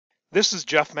This is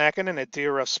Jeff Makinen at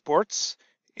DRF Sports.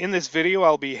 In this video,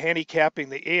 I'll be handicapping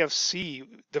the AFC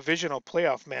Divisional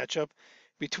playoff matchup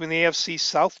between the AFC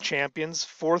South champions,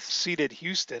 fourth-seeded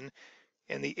Houston,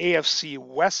 and the AFC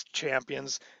West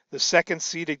champions, the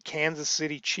second-seeded Kansas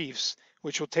City Chiefs,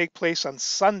 which will take place on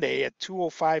Sunday at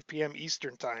 2:05 p.m.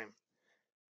 Eastern Time.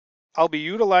 I'll be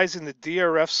utilizing the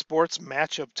DRF Sports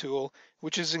matchup tool,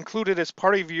 which is included as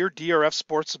part of your DRF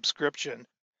Sports subscription.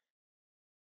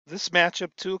 This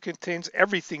matchup tool contains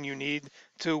everything you need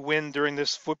to win during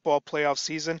this football playoff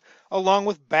season, along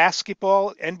with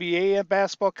basketball, NBA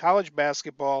basketball, college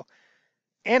basketball,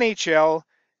 NHL,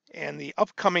 and the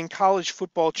upcoming college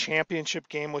football championship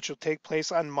game, which will take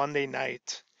place on Monday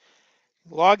night.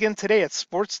 Log in today at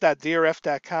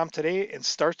sports.drf.com today and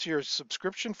start your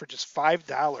subscription for just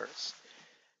 $5.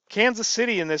 Kansas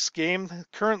City in this game,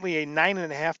 currently a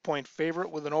 9.5-point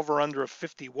favorite with an over-under of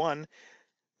 51.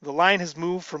 The line has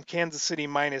moved from Kansas City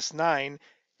 -9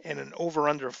 and an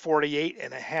over-under of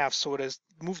 48.5, so it has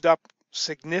moved up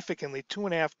significantly,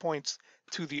 2.5 points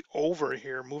to the over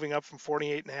here, moving up from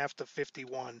 48.5 to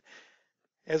 51.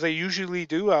 As I usually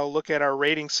do, I'll look at our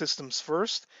rating systems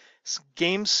first.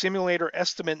 Game Simulator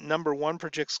Estimate number 1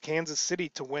 projects Kansas City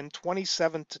to win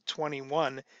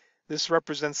 27-21. This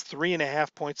represents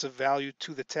 3.5 points of value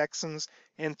to the Texans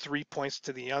and 3 points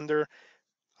to the under.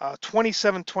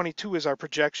 27-22 is our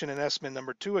projection in estimate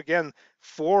number 2. Again,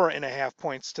 4.5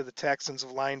 points to the Texans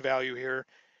of line value here,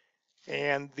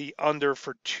 and the under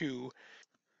for 2.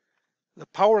 The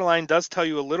power line does tell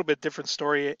you a little bit different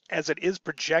story, as it is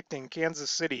projecting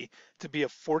Kansas City to be a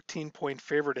 14-point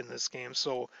favorite in this game.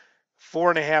 So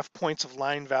 4.5 points of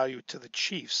line value to the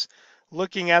Chiefs.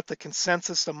 Looking at the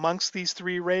consensus amongst these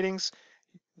three ratings,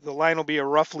 the line will be a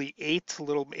roughly 8, a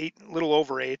little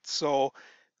over 8. So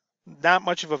not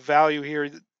much of a value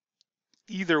here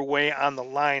either way on the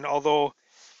line, although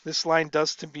this line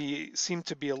does seem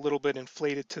to be a little bit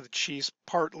inflated to the Chiefs,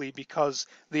 partly because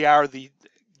they are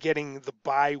getting the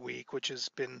bye week, which has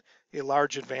been a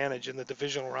large advantage in the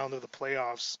divisional round of the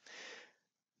playoffs.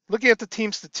 Looking at the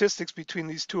team statistics between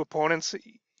these two opponents,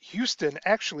 Houston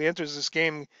actually enters this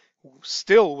game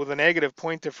still with a negative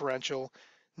point differential,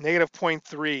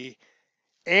 -0.3,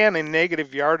 and a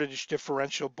negative yardage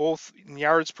differential, both in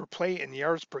yards per play and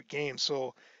yards per game.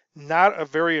 So not a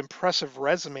very impressive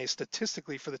resume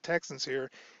statistically for the Texans here.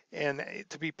 And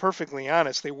to be perfectly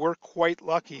honest, they were quite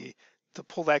lucky to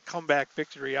pull that comeback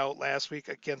victory out last week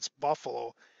against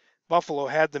Buffalo. Buffalo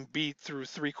had them beat through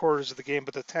 3/4 of the game,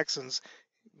 but the Texans,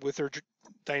 with their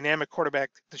dynamic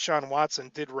quarterback Deshaun Watson,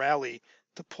 did rally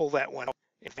to pull that one out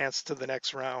and advance to the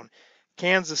next round.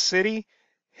 Kansas City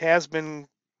has been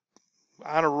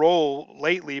on a roll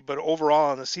lately, but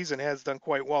overall in the season has done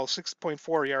quite well.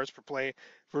 6.4 yards per play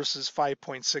versus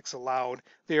 5.6 allowed.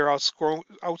 They are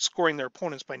outscoring their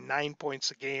opponents by 9 points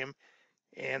a game,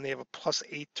 and they have a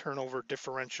 +8 turnover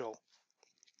differential.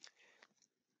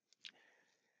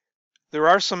 There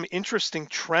are some interesting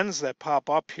trends that pop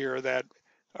up here that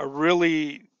are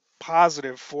really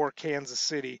positive for Kansas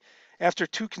City. After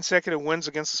 2 consecutive wins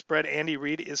against the spread, Andy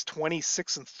Reid is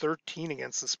 26-13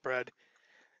 against the spread.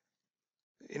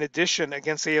 In addition,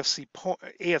 against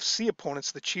AFC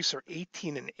opponents, the Chiefs are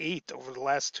 18-8 over the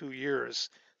last 2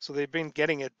 years. So they've been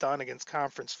getting it done against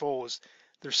conference foes.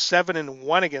 They're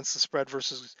 7-1 against the spread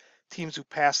versus teams who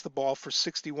pass the ball for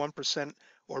 61%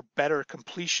 or better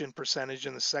completion percentage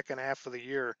in the second half of the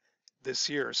year this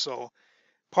year. So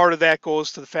part of that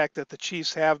goes to the fact that the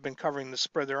Chiefs have been covering the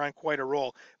spread. They're on quite a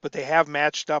roll, but they have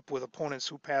matched up with opponents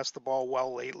who pass the ball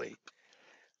well lately.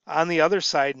 On the other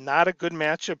side, not a good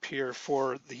matchup here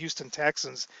for the Houston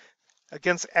Texans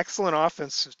against excellent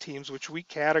offensive teams, which we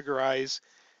categorize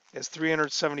as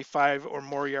 375 or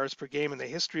more yards per game in the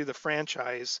history of the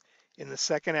franchise. In the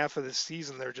second half of the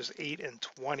season, they're just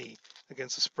 8-20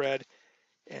 against the spread.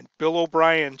 And Bill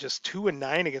O'Brien just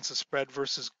 2-9 against the spread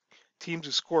versus teams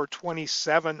who score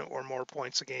 27 or more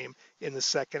points a game in the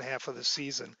second half of the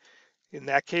season. In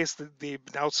that case, they've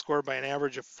been outscored by an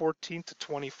average of 14 to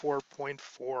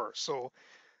 24.4. So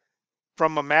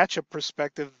from a matchup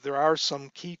perspective, there are some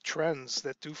key trends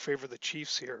that do favor the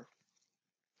Chiefs here.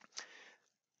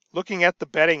 Looking at the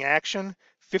betting action,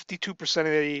 52%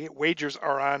 of the wagers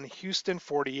are on Houston,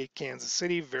 48 Kansas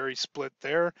City, very split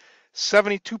there.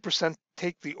 72%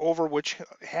 take the over, which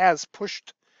has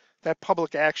pushed, that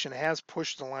public action has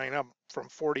pushed the line up from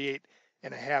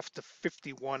 48.5 to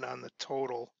 51 on the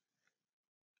total.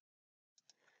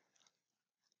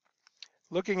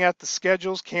 Looking at the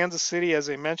schedules, Kansas City, as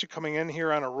I mentioned, coming in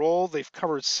here on a roll. They've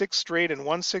covered 6 straight and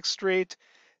won 6 straight.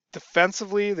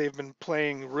 Defensively, they've been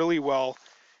playing really well.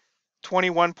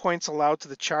 21 points allowed to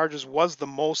the Chargers was the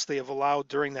most they have allowed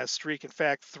during that streak. In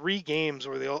fact, 3 games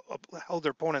where they held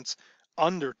their opponents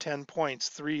under 10 points,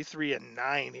 3, 3, and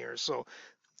 9 here. So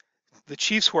the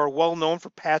Chiefs, who are well known for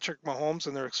Patrick Mahomes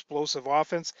and their explosive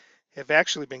offense, have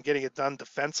actually been getting it done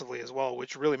defensively as well,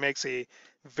 which really makes a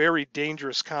very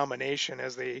dangerous combination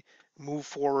as they move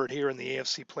forward here in the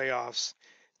AFC playoffs.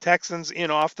 Texans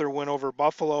in off their win over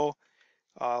Buffalo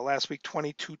last week,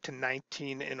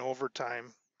 22-19 in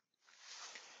overtime.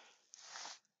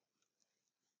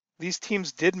 These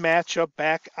teams did match up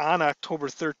back on October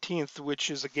 13th,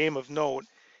 which is a game of note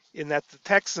in that the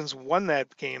Texans won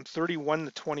that game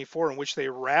 31-24, in which they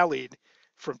rallied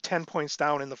from 10 points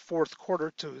down in the fourth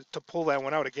quarter to pull that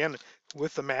one out again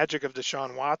with the magic of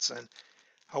Deshaun Watson.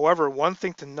 However, one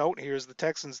thing to note here is the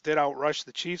Texans did outrush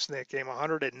the Chiefs in that game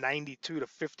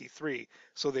 192-53,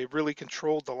 so they really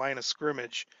controlled the line of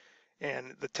scrimmage.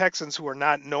 And the Texans, who are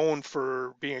not known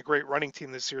for being a great running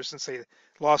team this year since they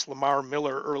lost Lamar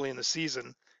Miller early in the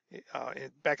season,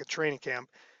 back at training camp,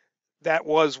 that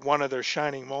was one of their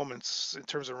shining moments in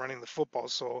terms of running the football.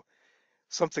 So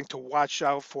something to watch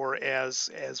out for as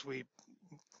we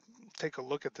take a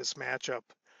look at this matchup.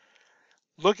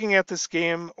 Looking at this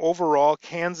game overall,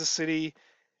 Kansas City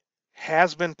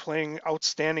has been playing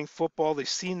outstanding football. They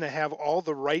seem to have all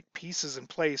the right pieces in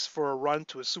place for a run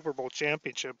to a Super Bowl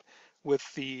championship with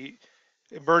the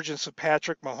emergence of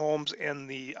Patrick Mahomes and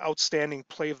the outstanding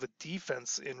play of the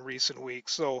defense in recent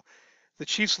weeks. So the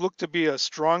Chiefs look to be a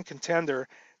strong contender.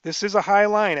 This is a high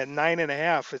line at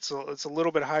 9.5. It's a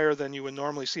little bit higher than you would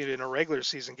normally see it in a regular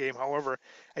season game. However,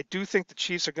 I do think the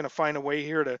Chiefs are going to find a way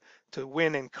here to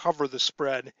win and cover the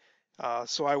spread.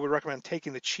 So I would recommend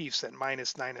taking the Chiefs at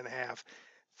 -9.5.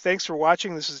 Thanks for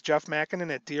watching. This is Jeff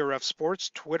Makinen at DRF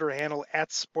Sports, Twitter handle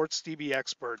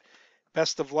 @SportsDBExpert.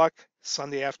 Best of luck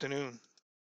Sunday afternoon.